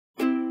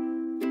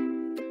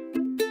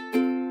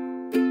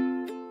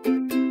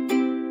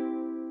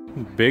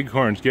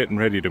Bighorn's getting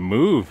ready to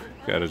move.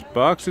 Got his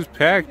boxes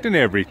packed and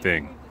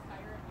everything.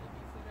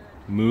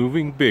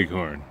 Moving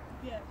Bighorn.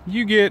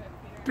 You get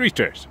 3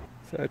 stars.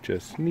 Such a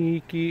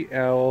sneaky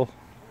owl.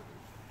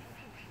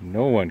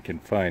 No one can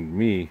find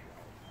me.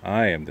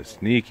 I am the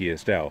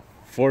sneakiest owl.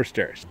 4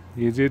 stars.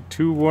 Is it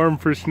too warm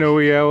for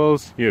snowy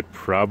owls? It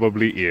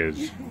probably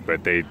is,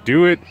 but they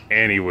do it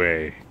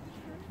anyway.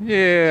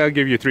 Yeah, I'll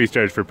give you 3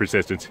 stars for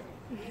persistence.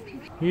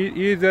 It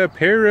is a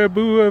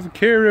paraboo of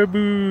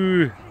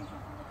caribou.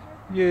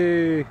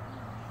 Yay.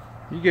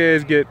 You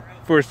guys get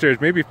 4 stars,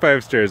 maybe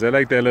 5 stars. I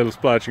like that little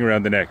splotching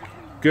around the neck.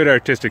 Good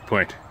artistic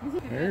point.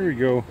 There we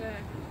go.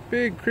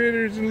 Big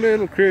critters and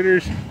little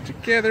critters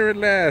together at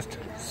last.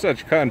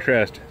 Such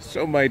contrast,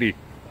 so mighty.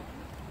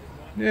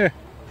 Yeah,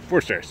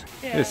 4 stars.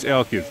 This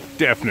elk is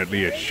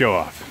definitely a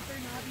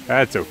show-off.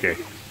 That's okay.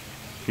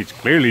 He's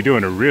clearly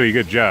doing a really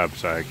good job,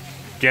 so I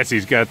guess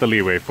he's got the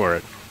leeway for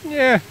it.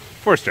 Yeah,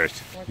 4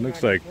 stars.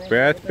 Looks like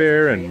Bath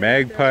Bear and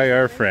Magpie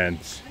are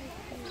friends.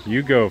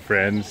 You go,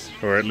 friends,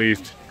 or at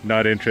least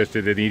not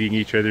interested in eating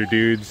each other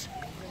dudes.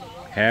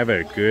 Have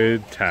a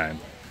good time.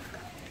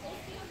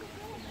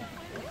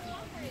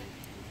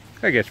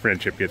 I guess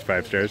friendship gets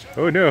 5 stars.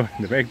 Oh no,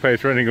 the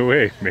magpie's running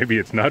away. Maybe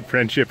it's not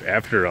friendship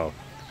after all.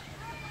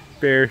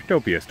 Bear,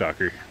 don't be a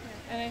stalker.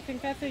 And I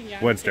think that's a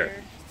young 1 star.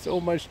 bear.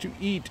 So much to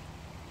eat.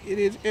 It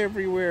is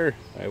everywhere.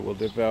 I will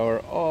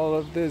devour all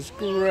of this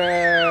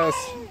grass.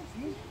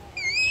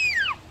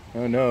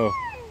 Oh no.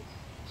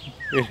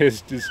 It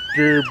has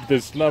disturbed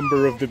the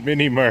slumber of the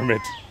mini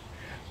marmot.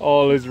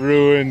 All is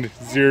ruined.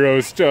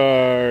 0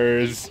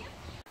 stars.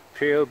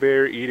 Pale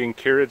bear eating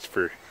carrots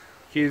for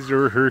his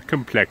or her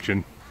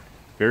complexion.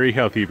 Very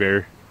healthy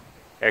bear.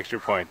 Extra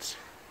points.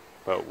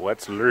 But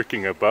what's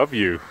lurking above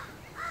you?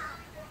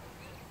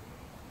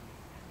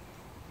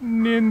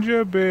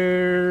 Ninja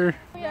bear.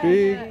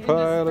 Big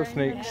pile of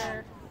snakes.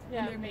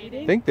 Yeah.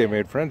 I think they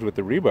made friends with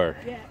the rebar.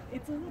 Yeah,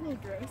 it's a little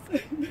gross.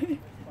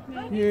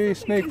 Yay,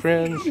 snake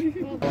friends.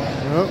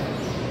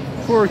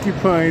 Oh,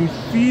 porcupine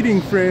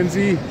feeding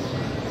frenzy.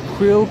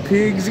 Quill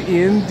pigs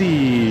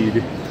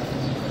indeed.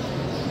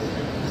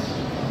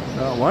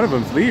 One of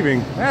them's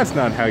leaving. That's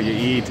not how you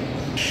eat.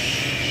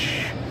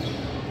 Shh.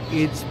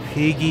 It's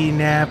piggy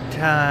nap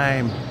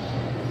time.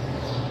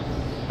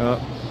 Oh,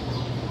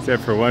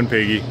 except for one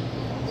piggy.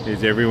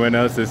 Is everyone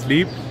else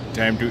asleep?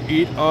 Time to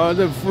eat all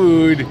the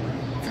food.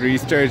 3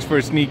 stars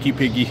for sneaky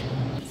piggy.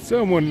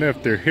 Someone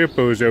left their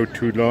hippos out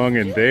too long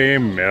and they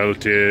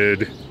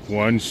melted.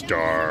 1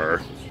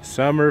 star.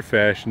 Summer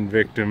fashion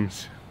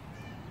victims.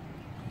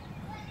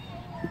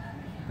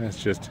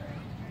 That's just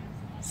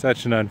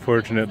such an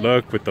unfortunate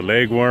look with the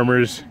leg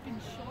warmers.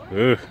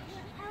 Ugh.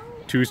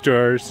 2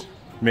 stars,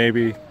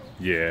 maybe.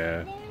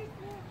 Yeah.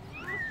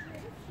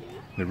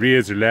 The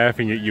Rias are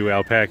laughing at you,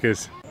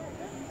 alpacas.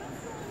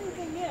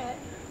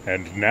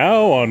 And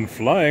now on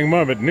Flying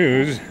Marmot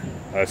News,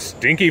 a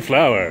stinky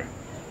flower.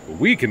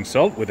 We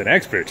consult with an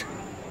expert.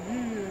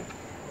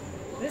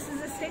 This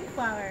is a stink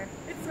flower.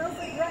 It smells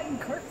like rotten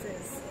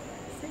corpses.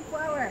 Stink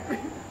flower.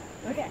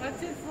 Okay.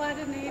 What's its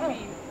Latin name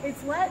mean?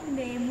 Its Latin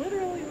name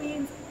literally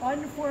means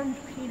unformed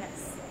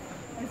penis,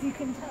 as you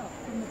can tell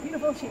from the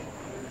beautiful shape.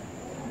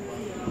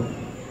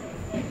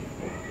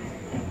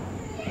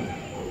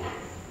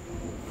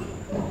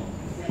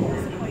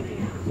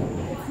 Disappointing.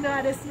 It's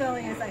not as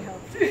smelly as I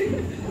hoped.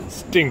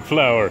 Stink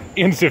flower,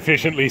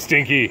 insufficiently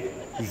stinky.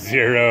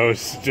 0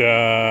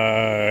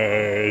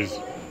 stars.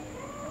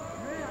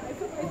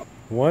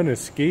 1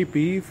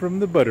 escapee from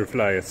the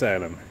butterfly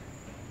asylum.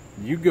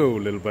 You go,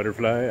 little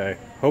butterfly. I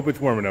hope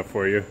it's warm enough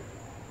for you.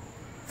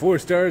 4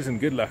 stars and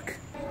good luck.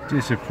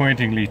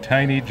 Disappointingly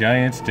tiny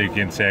giant stick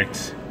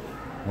insects.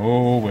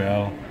 Oh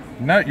well.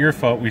 Not your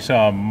fault we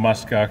saw a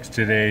muskox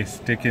today,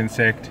 stick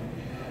insect.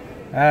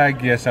 I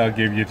guess I'll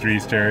give you 3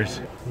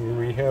 stars. Here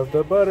we have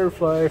the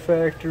butterfly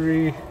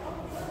factory.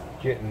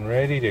 Getting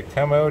ready to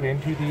come out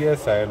into the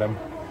asylum.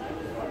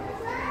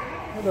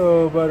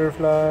 Hello,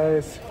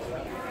 butterflies.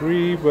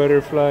 Free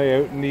butterfly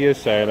out in the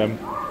asylum.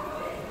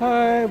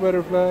 Hi,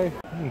 butterfly.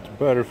 It's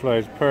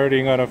butterfly's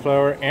partying on a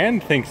flower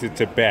and thinks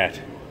it's a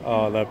bat.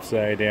 All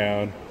upside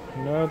down.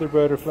 Another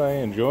butterfly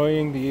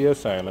enjoying the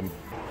asylum.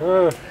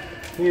 Oh,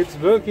 it's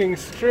looking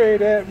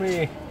straight at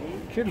me.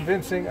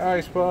 Convincing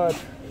eye spot.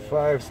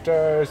 5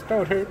 stars.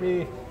 Don't hurt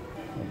me.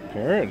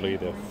 Apparently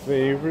the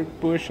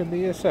favorite bush in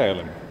the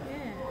asylum.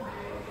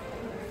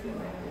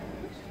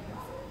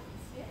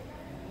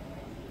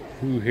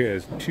 Who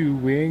has 2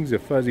 wings, a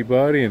fuzzy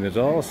body, and is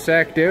all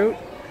sacked out?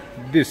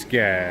 This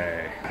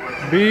guy.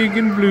 Big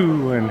and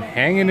blue and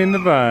hanging in the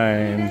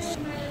vines.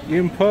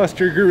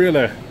 Imposter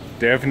gorilla.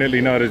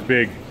 Definitely not as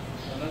big.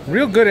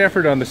 Real good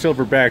effort on the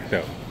silver back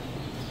though.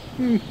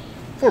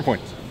 4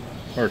 points.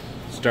 Or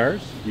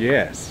stars?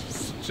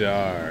 Yes,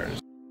 stars.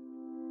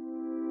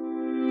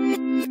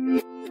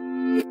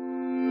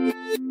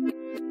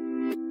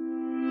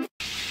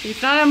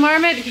 He's not a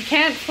marmot, he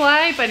can't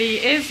fly, but he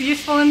is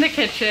useful in the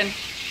kitchen.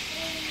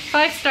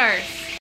 5 stars.